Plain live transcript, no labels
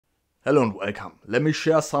Hello and welcome. Let me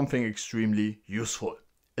share something extremely useful.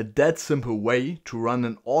 A dead simple way to run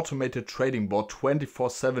an automated trading bot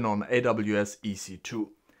 24/7 on AWS EC2.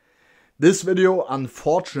 This video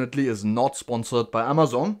unfortunately is not sponsored by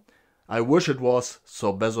Amazon. I wish it was,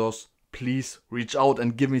 so Bezos, please reach out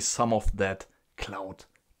and give me some of that cloud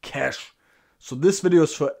cash. So this video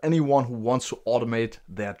is for anyone who wants to automate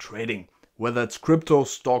their trading, whether it's crypto,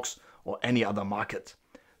 stocks or any other market.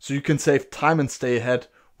 So you can save time and stay ahead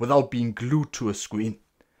without being glued to a screen.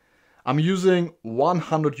 I'm using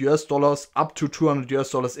 $100 up to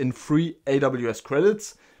 $200 in free AWS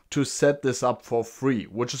credits to set this up for free,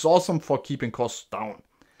 which is awesome for keeping costs down.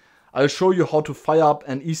 I'll show you how to fire up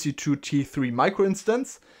an EC2 T3 micro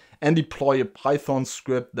instance and deploy a Python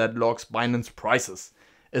script that logs Binance prices.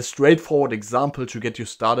 A straightforward example to get you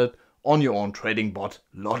started on your own trading bot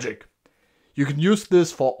logic. You can use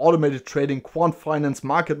this for automated trading, quant finance,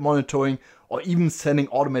 market monitoring, or even sending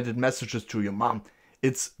automated messages to your mom.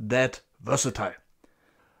 It's that versatile.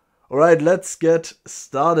 Alright, let's get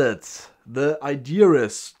started. The idea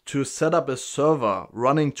is to set up a server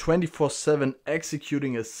running 24/7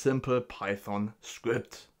 executing a simple Python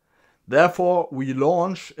script. Therefore, we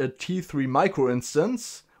launch a T3 micro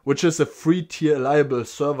instance, which is a free tier reliable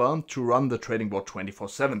server to run the trading bot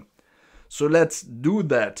 24/7. So let's do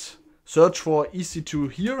that. Search for EC2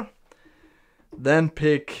 here, then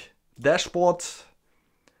pick dashboard,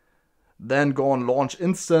 then go on launch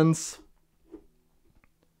instance,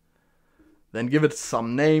 then give it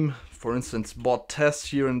some name, for instance bot test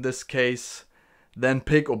here in this case, then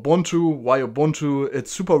pick Ubuntu. Why Ubuntu?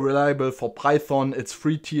 It's super reliable for Python, it's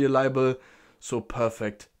free tier reliable, so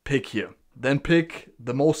perfect pick here. Then pick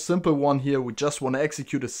the most simple one here. We just want to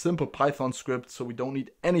execute a simple Python script, so we don't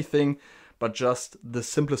need anything but just the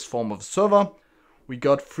simplest form of a server. We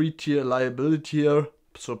got free tier reliability here,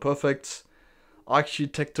 so perfect.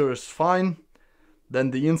 Architecture is fine. Then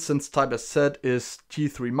the instance type as said is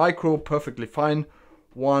T3 micro, perfectly fine.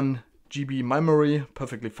 1 GB memory,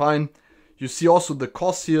 perfectly fine. You see also the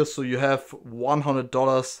cost here, so you have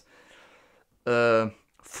 $100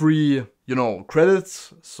 free,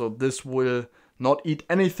 credits. So this will not eat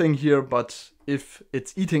anything here, but if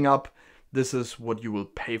it's eating up, this is what you will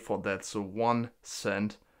pay for that, so 1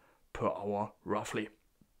 cent per hour roughly.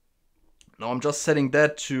 Now I'm just setting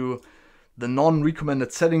that to the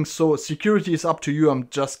non-recommended settings, so security is up to you. I'm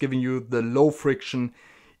just giving you the low friction,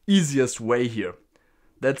 easiest way here.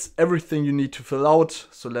 That's everything you need to fill out,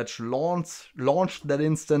 so let's launch that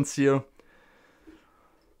instance here.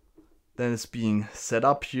 Then it's being set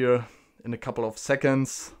up here in a couple of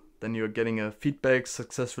seconds. Then you're getting a feedback,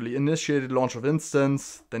 successfully initiated launch of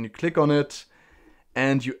instance. Then you click on it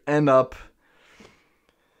and you end up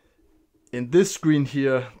in this screen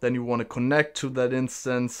here. Then you want to connect to that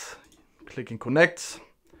instance, clicking connect.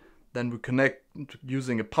 Then we connect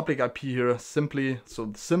using a public IP here simply. So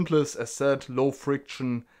the simplest, as said, low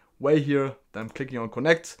friction way here. Then I'm clicking on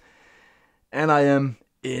connect and I am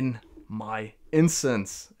in my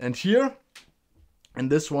instance. And here in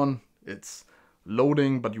this one, it's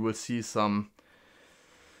loading, but you will see some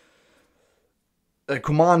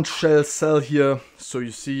command shell cell here. So you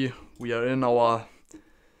see we are in our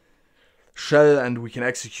shell and we can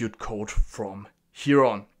execute code from here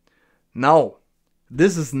on. Now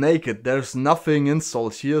this is naked, there's nothing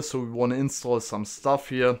installed here, so we want to install some stuff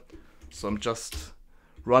here. So I'm just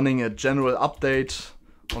running a general update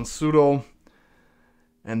on sudo,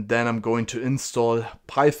 and then I'm going to install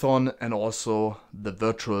Python and also the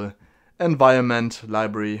virtual environment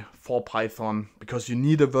library for Python, because you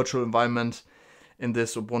need a virtual environment in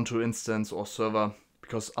this Ubuntu instance or server,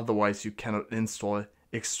 because otherwise you cannot install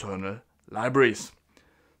external libraries.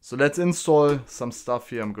 So let's install some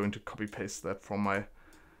stuff here. I'm going to copy paste that from my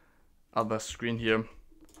other screen here.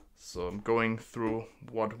 So I'm going through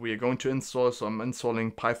what we are going to install. So I'm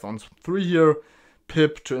installing Python 3 here,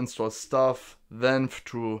 pip to install stuff, venv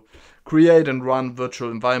to create and run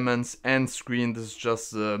virtual environments, and screen. This is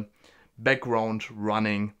just the background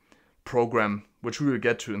running program, which we will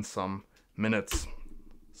get to in some minutes.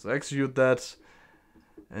 So execute that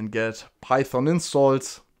and get Python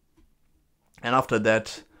installed. And after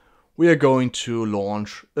that, we are going to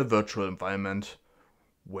launch a virtual environment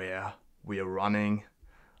where we are running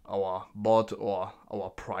our bot or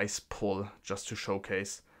our price pool, just to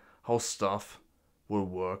showcase how stuff will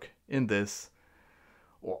work in this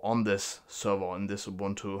or on this server, in this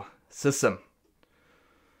Ubuntu system.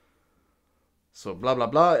 So blah blah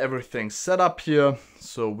blah, everything's set up here.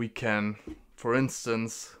 So we can, for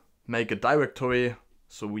instance, make a directory.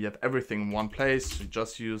 So we have everything in one place. So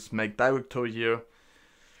just use make directory here.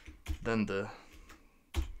 Then the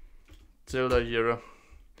tilde here.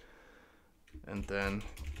 and then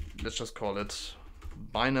let's just call it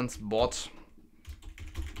Binance bot,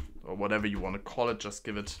 or whatever you want to call it. Just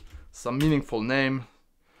give it some meaningful name,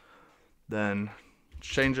 then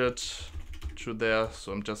change it to there.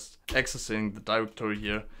 So I'm just accessing the directory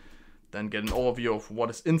here, then get an overview of what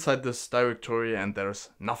is inside this directory, and there's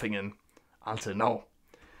nothing in until now.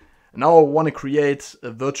 Now I want to create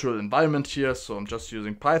a virtual environment here, so I'm just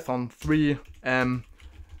using Python 3 venv.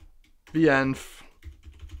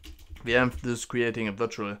 This is creating a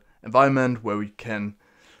virtual environment where we can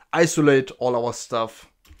isolate all our stuff,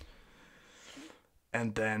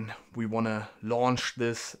 and then we want to launch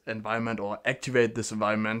this environment or activate this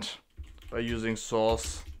environment by using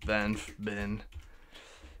source venv bin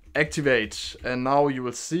activate. And now you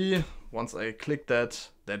will see, once I click that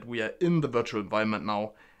we are in the virtual environment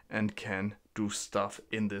now and can do stuff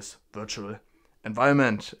in this virtual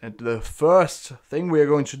environment. And the first thing we are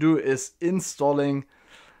going to do is installing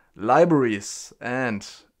libraries. And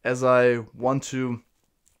as I want to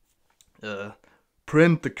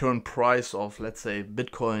print the current price of, let's say,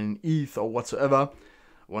 Bitcoin, ETH, or whatsoever,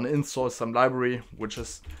 I want to install some library which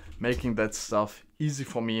is making that stuff easy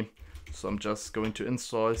for me. So I'm just going to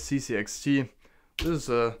install ccxt. This is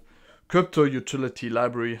a crypto utility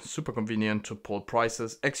library, super convenient to pull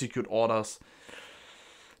prices, execute orders,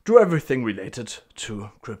 do everything related to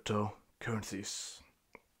cryptocurrencies.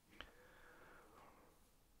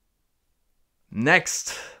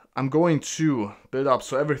 Next, I'm going to build up,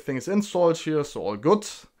 so everything is installed here, so all good.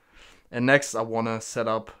 And next I want to set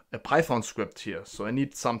up a Python script here. So I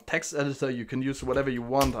need some text editor. You can use whatever you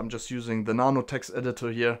want. I'm just using the Nano text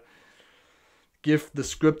editor here. Give the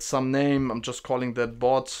script some name. I'm just calling that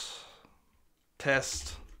bot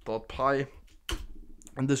test.py.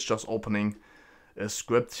 And this is just opening a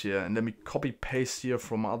script here. And let me copy paste here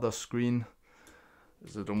from other screen,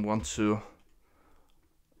 as I don't want to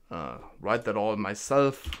write that all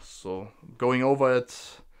myself. So going over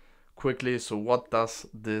it quickly. So what does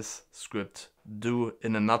this script do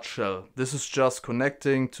in a nutshell? This is just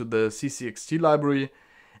connecting to the ccxt library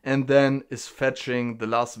and then is fetching the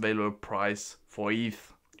last available price for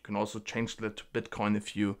ETH. You can also change that to Bitcoin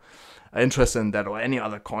if you are interested in that, or any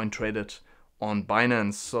other coin traded on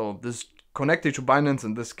Binance. So this is connecting to Binance,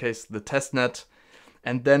 in this case the testnet,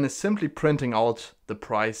 and then is simply printing out the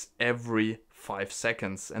price every 5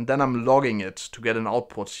 seconds. And then I'm logging it to get an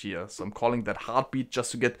output here. So I'm calling that heartbeat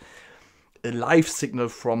just to get a live signal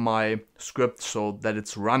from my script so that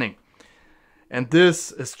it's running. And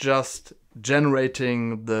this is just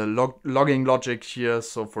generating the logging logic here.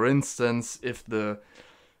 So for instance, if the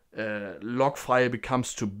log file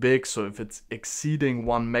becomes too big, so if it's exceeding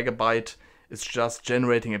 1 megabyte, it's just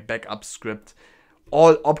generating a backup script.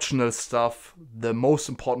 All optional stuff. The most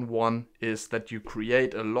important one is that you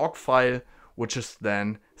create a log file which is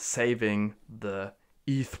then saving the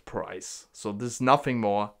ETH price. So this is nothing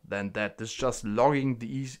more than that. This is just logging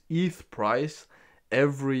the ETH price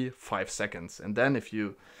every 5 seconds. And then if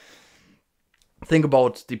you think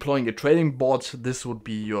about deploying a trading bot, this would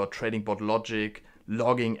be your trading bot logic,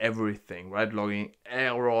 logging everything, right? Logging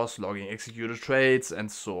errors, logging executed trades,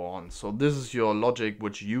 and so on. So this is your logic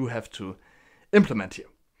which you have to implement here.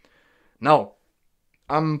 Now,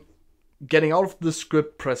 I'm getting out of the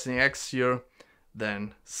script, pressing X here,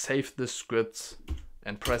 then save the script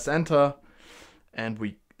and press enter, and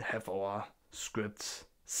we have our script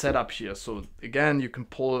set up here. So again, you can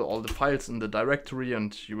pull all the files in the directory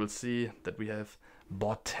and you will see that we have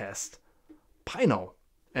bot test py now.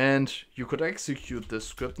 And you could execute this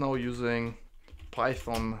script now using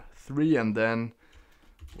Python 3 and then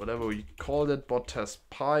whatever we called it, bot test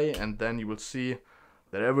py, and then you will see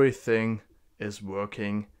that everything is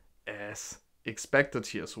working as expected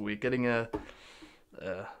here. So we're getting a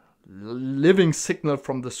living signal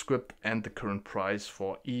from the script and the current price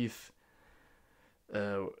for ETH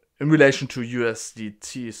in relation to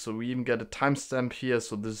USDT. So we even get a timestamp here.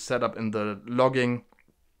 So this is set up in the logging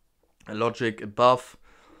logic above.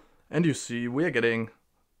 And you see we are getting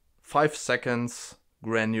 5 seconds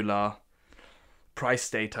granular price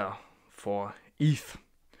data for ETH.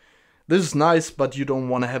 This is nice, but you don't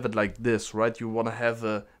want to have it like this, right? You want to have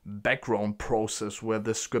a background process where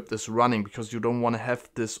the script is running, because you don't want to have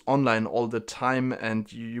this online all the time,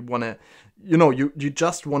 and you want to, you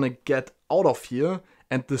just want to get out of here,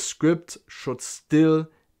 and the script should still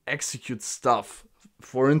execute stuff.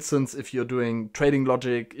 For instance, if you're doing trading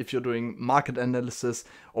logic, if you're doing market analysis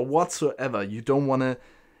or whatsoever, you don't want to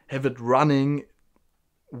have it running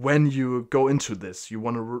when you go into this. You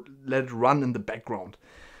want to let it run in the background.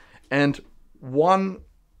 And one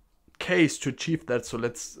case to achieve that, so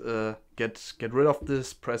let's get rid of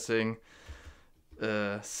this, pressing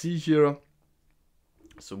C here,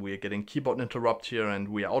 So we are getting keyboard interrupt here and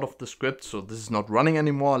we are out of the script. So this is not running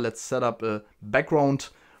anymore. Let's set up a background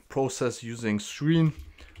process using screen.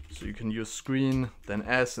 So you can use screen, then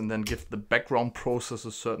s, and then give the background process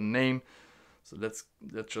a certain name. So let's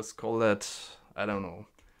just call that, I don't know,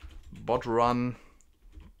 bot run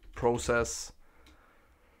process.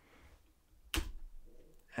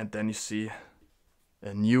 And then you see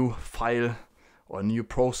a new file or a new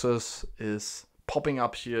process is popping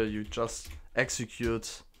up here. You just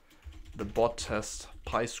execute the bot test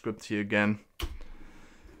py script here again.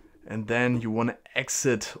 And then you want to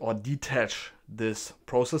exit or detach this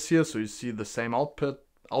process here. So you see the same output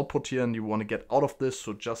here and you want to get out of this.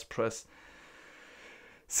 So just press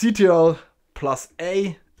ctl plus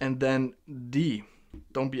A and then D.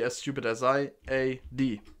 Don't be as stupid as I, A,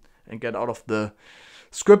 D, and get out of the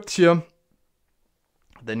script here.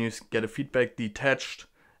 Then you get a feedback detached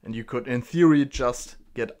and you could in theory just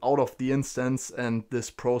get out of the instance and this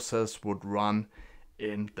process would run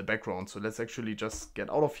in the background. So let's actually just get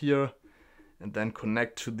out of here and then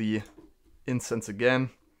connect to the instance again.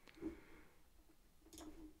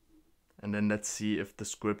 And then let's see if the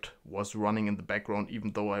script was running in the background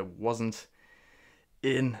even though I wasn't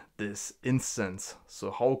in this instance.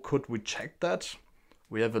 So how could we check that?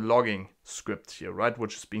 We have a logging script here, right?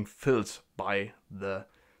 Which is being filled by the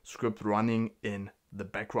script running in the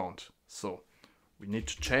background. So we need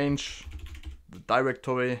to change the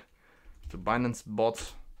directory to Binance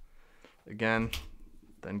bot again,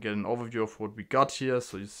 then get an overview of what we got here.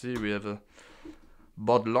 So you see we have a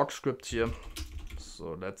bot log script here.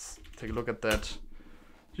 So let's take a look at that.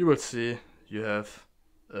 You will see you have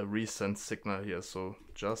a recent signal here. So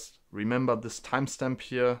just remember this timestamp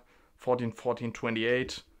here,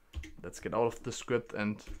 14:14:28. Let's get out of the script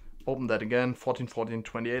and open that again.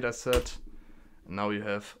 14:14:28 I said. And now you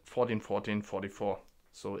have 14:14:44.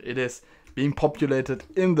 So it is being populated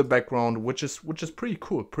in the background, which is pretty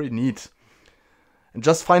cool, pretty neat. And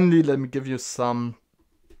just finally, let me give you some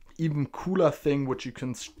even cooler thing which you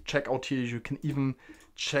can check out here. You can even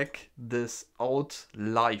check this out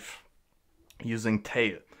live using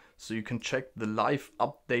tail. So you can check the live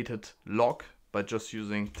updated log by just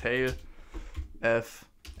using tail f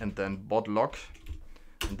and then bot log,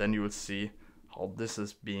 and then you will see how this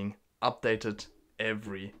is being updated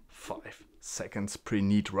every 5 seconds. Pretty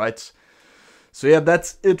neat, right? So yeah,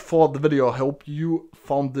 that's it for the video. I hope you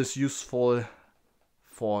found this useful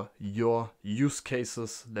for your use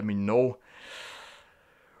cases. Let me know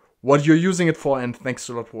what you're using it for, and thanks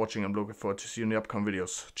a lot for watching. I'm looking forward to seeing you in the upcoming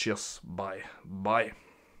videos. Cheers, bye.